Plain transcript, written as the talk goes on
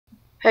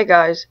Hey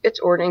guys, it's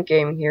Ordinate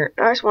Gaming here,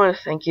 and I just want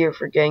to thank you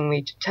for getting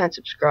me to 10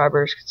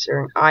 subscribers,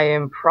 considering I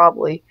am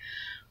probably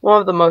one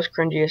of the most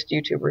cringiest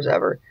YouTubers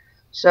ever.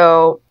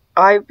 So,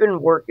 I've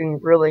been working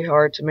really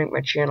hard to make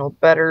my channel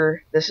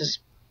better. This is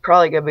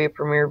probably going to be a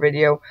premiere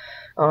video.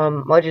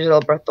 Legend of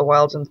Zelda Breath of the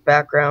Wild's in the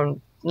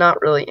background.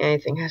 Not really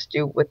anything has to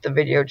do with the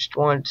video, just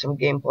wanted some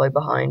gameplay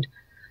behind.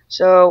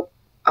 So,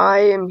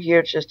 I am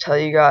here to just tell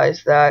you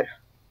guys that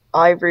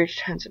I've reached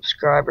 10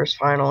 subscribers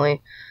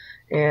finally,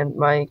 and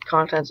my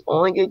content's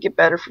only gonna get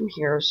better from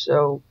here,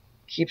 so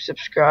keep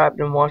subscribed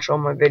and watch all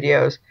my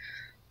videos.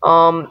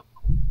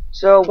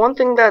 So one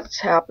thing that's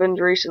happened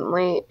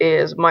recently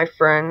is my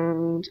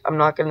friend, I'm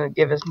not gonna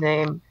give his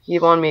name, he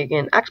wanted me to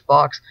get an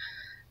Xbox,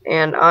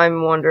 and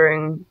I'm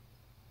wondering,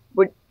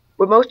 would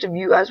most of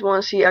you guys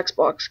want to see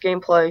Xbox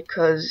gameplay?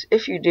 Because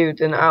if you do,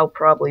 then I'll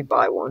probably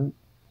buy one.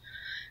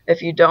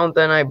 If you don't,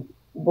 then I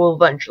will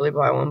eventually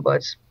buy one, but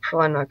it's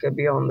probably not gonna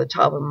be on the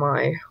top of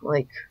my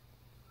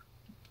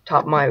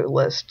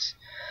lists.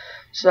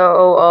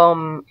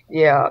 So,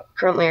 yeah,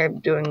 currently I'm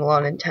doing a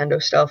lot of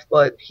Nintendo stuff,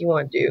 but he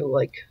wanted to do,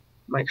 like,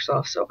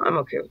 Microsoft, so I'm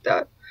okay with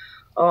that.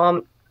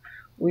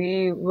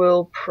 We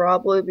will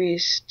probably be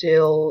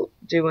still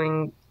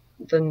doing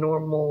the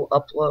normal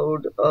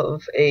upload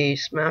of a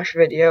Smash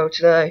video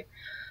today.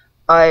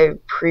 I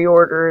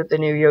pre-ordered the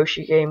new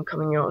Yoshi game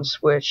coming out on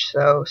Switch,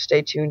 so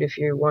stay tuned if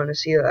you want to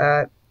see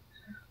that.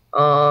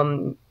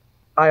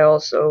 I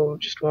also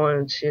just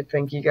wanted to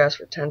thank you guys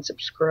for 10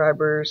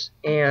 subscribers,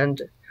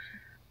 and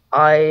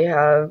I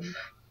have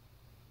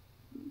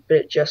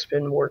just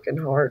been working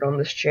hard on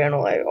this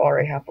channel. I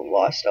already have a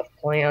lot of stuff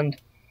planned.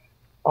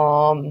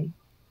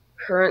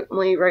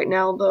 Currently, right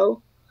now,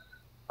 though,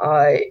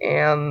 I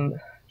am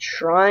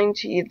trying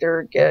to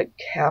either get a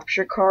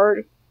capture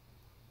card,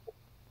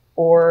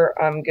 or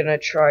I'm gonna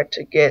try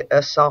to get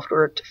a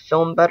software to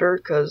film better,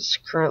 because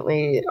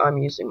currently I'm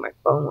using my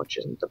phone, which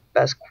isn't the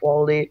best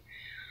quality,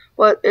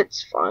 but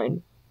it's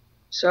fine.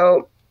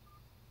 So,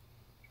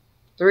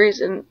 the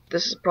reason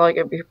this is probably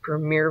going to be a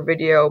premiere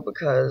video,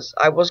 because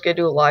I was going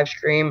to do a live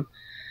stream.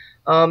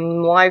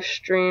 Live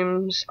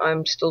streams,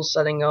 I'm still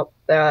setting up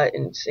that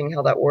and seeing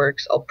how that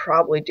works. I'll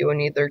probably do an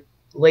either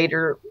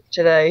later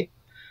today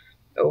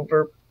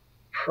over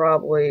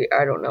probably,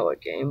 I don't know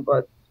what game,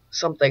 but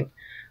something.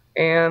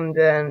 And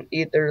then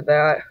either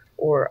that,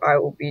 or I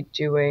will be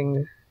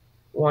doing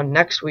one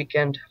next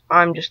weekend.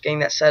 I'm just getting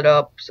that set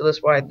up, so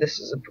that's why this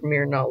is a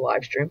premiere, not a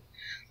live stream.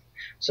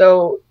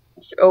 So,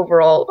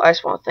 overall, I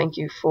just want to thank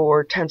you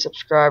for 10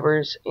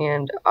 subscribers,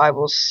 and I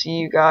will see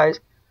you guys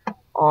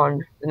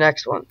on the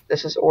next one.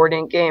 This is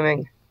Ordinate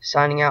Gaming,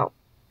 signing out.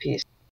 Peace.